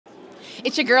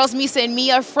It's your girls, Misa and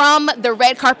Mia, from the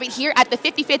red carpet here at the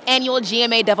 55th Annual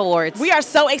GMA Dove Awards. We are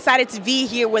so excited to be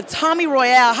here with Tommy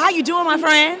Royale. How you doing, my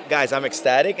friend? Guys, I'm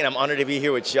ecstatic and I'm honored to be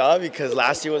here with y'all because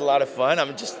last year was a lot of fun.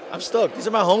 I'm stoked. These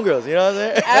are my homegirls, you know what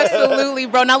I'm saying? Absolutely,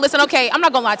 bro. Now listen, okay, I'm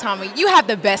not gonna lie, Tommy. You have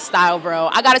the best style, bro.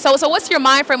 I got it. So what's your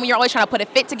mind frame when you're always trying to put a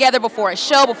fit together before a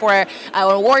show, before an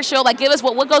award show? Like, give us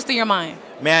what goes through your mind?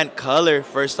 Man, color,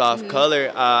 first off,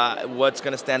 color. What's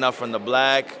going to stand out from the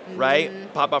black, right?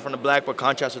 Pop out from the black, but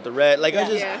contrast with the red. Like,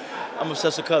 I'm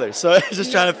obsessed with color. So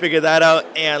just trying to figure that out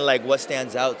and, like, what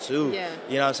stands out, too. Yeah.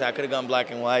 You know what I'm saying? I could have gone black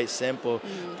and white, simple.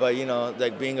 But, you know,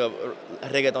 like, being a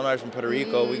reggaeton artist from Puerto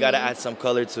Rico, we got to add some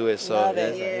color to it. So,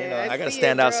 you know, I got to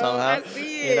stand out somehow,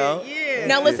 you know?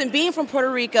 Now, listen, being from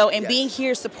Puerto Rico and being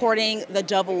here supporting the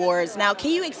Dove Awards, now,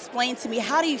 can you explain to me,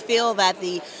 how do you feel that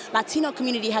the Latino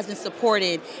community has been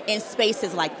supported in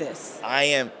spaces like this?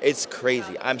 It's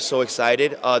crazy. I'm so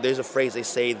excited. There's a phrase they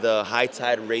say, the high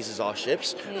tide raises all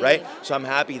ships, right? So I'm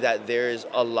happy that there's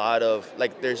a lot of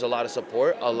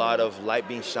support, a lot of light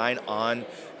being shined on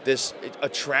this, a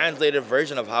translated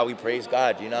version of how we praise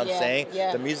God, you know what I'm saying?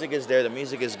 The music is there, the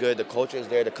music is good, the culture is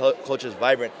there, the culture is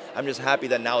vibrant. I'm just happy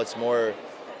that now it's more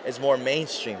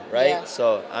mainstream, right?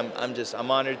 So I'm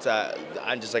honored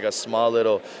I'm just like a small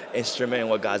little instrument in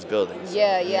what God's building. So,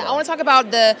 I want to talk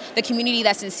about the community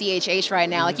that's in CHH right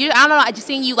now. Like, I don't know, I just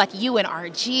seeing you, like you and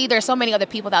RG. There's so many other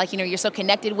people that, like, you know, you're so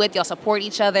connected with. Y'all support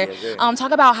each other.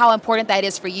 Talk about how important that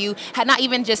is for you. Not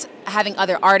even just having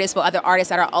other artists, but other artists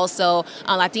that are also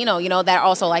Latino, you know, that are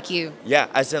also like you. Yeah,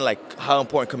 as in, like, how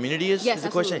important community is? Yes, is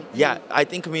the question? Yeah, I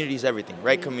think community is everything,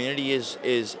 right? Community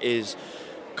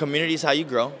Community is how you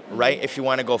grow, right? If you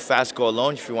want to go fast, go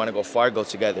alone. If you want to go far, go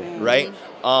together, right?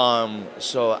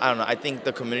 So I don't know. I think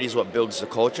the community is what builds the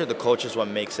culture. The culture is what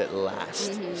makes it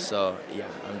last. So yeah,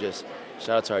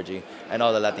 shout out to RG and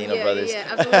all the Latino brothers. Yeah,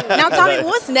 absolutely. Now, Tommy,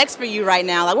 what's next for you right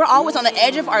now? Like, we're always on the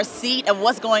edge of our seat of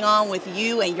what's going on with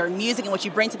you and your music and what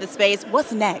you bring to the space.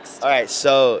 What's next? All right,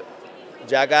 so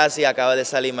Jagasi, acaba de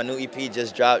salir, my new EP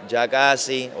just dropped,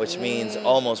 Jagasi, which means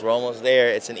almost, we're almost there.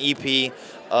 It's an EP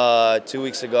 2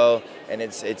 weeks ago, and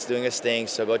it's doing its thing,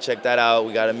 so go check that out.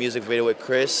 We got a music video with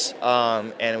Chris,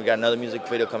 and we got another music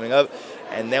video coming up.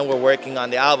 And then we're working on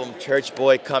the album, Church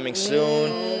Boy, coming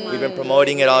soon. We've been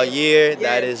promoting it all year.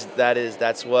 That's the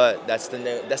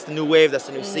new wave, that's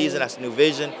the new season, that's the new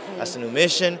vision, that's the new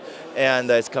mission, and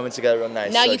it's coming together real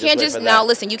nice. Now, so you can't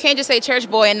listen, you can't just say Church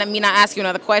Boy and me not ask you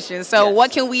another question. So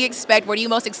what can we expect? What are you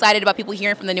most excited about people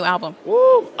hearing from the new album?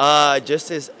 Woo! Bro,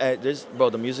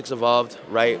 the music's evolved,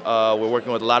 right? We're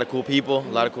working with a lot of cool people,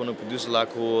 a lot of cool new producers, a lot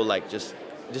of cool, like, just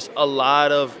a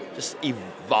lot of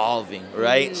evolving,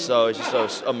 right? So it's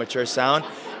just a mature sound.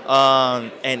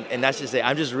 And that's just it.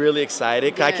 I'm just really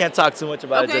excited. I can't talk too much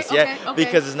about it just yet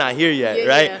because it's not here yet,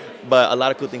 right? But a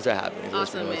lot of cool things are happening.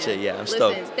 Awesome, that's man. Yeah, I'm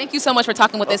stoked. Thank you so much for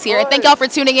talking with us here. And thank y'all for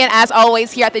tuning in, as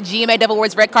always, here at the GMA Dove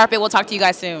Awards red carpet. We'll talk to you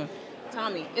guys soon.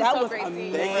 Tommy, it's that so was great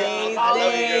amazing. seeing you.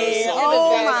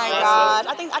 Oh my God.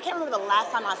 I can't remember the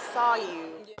last time I saw you.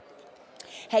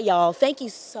 Hey y'all, thank you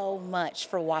so much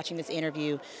for watching this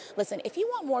interview. Listen, if you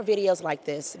want more videos like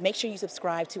this, make sure you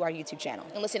subscribe to our YouTube channel.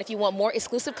 And listen, if you want more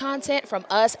exclusive content from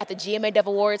us at the GMA Dove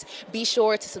Awards, be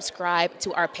sure to subscribe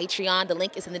to our Patreon. The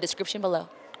link is in the description below.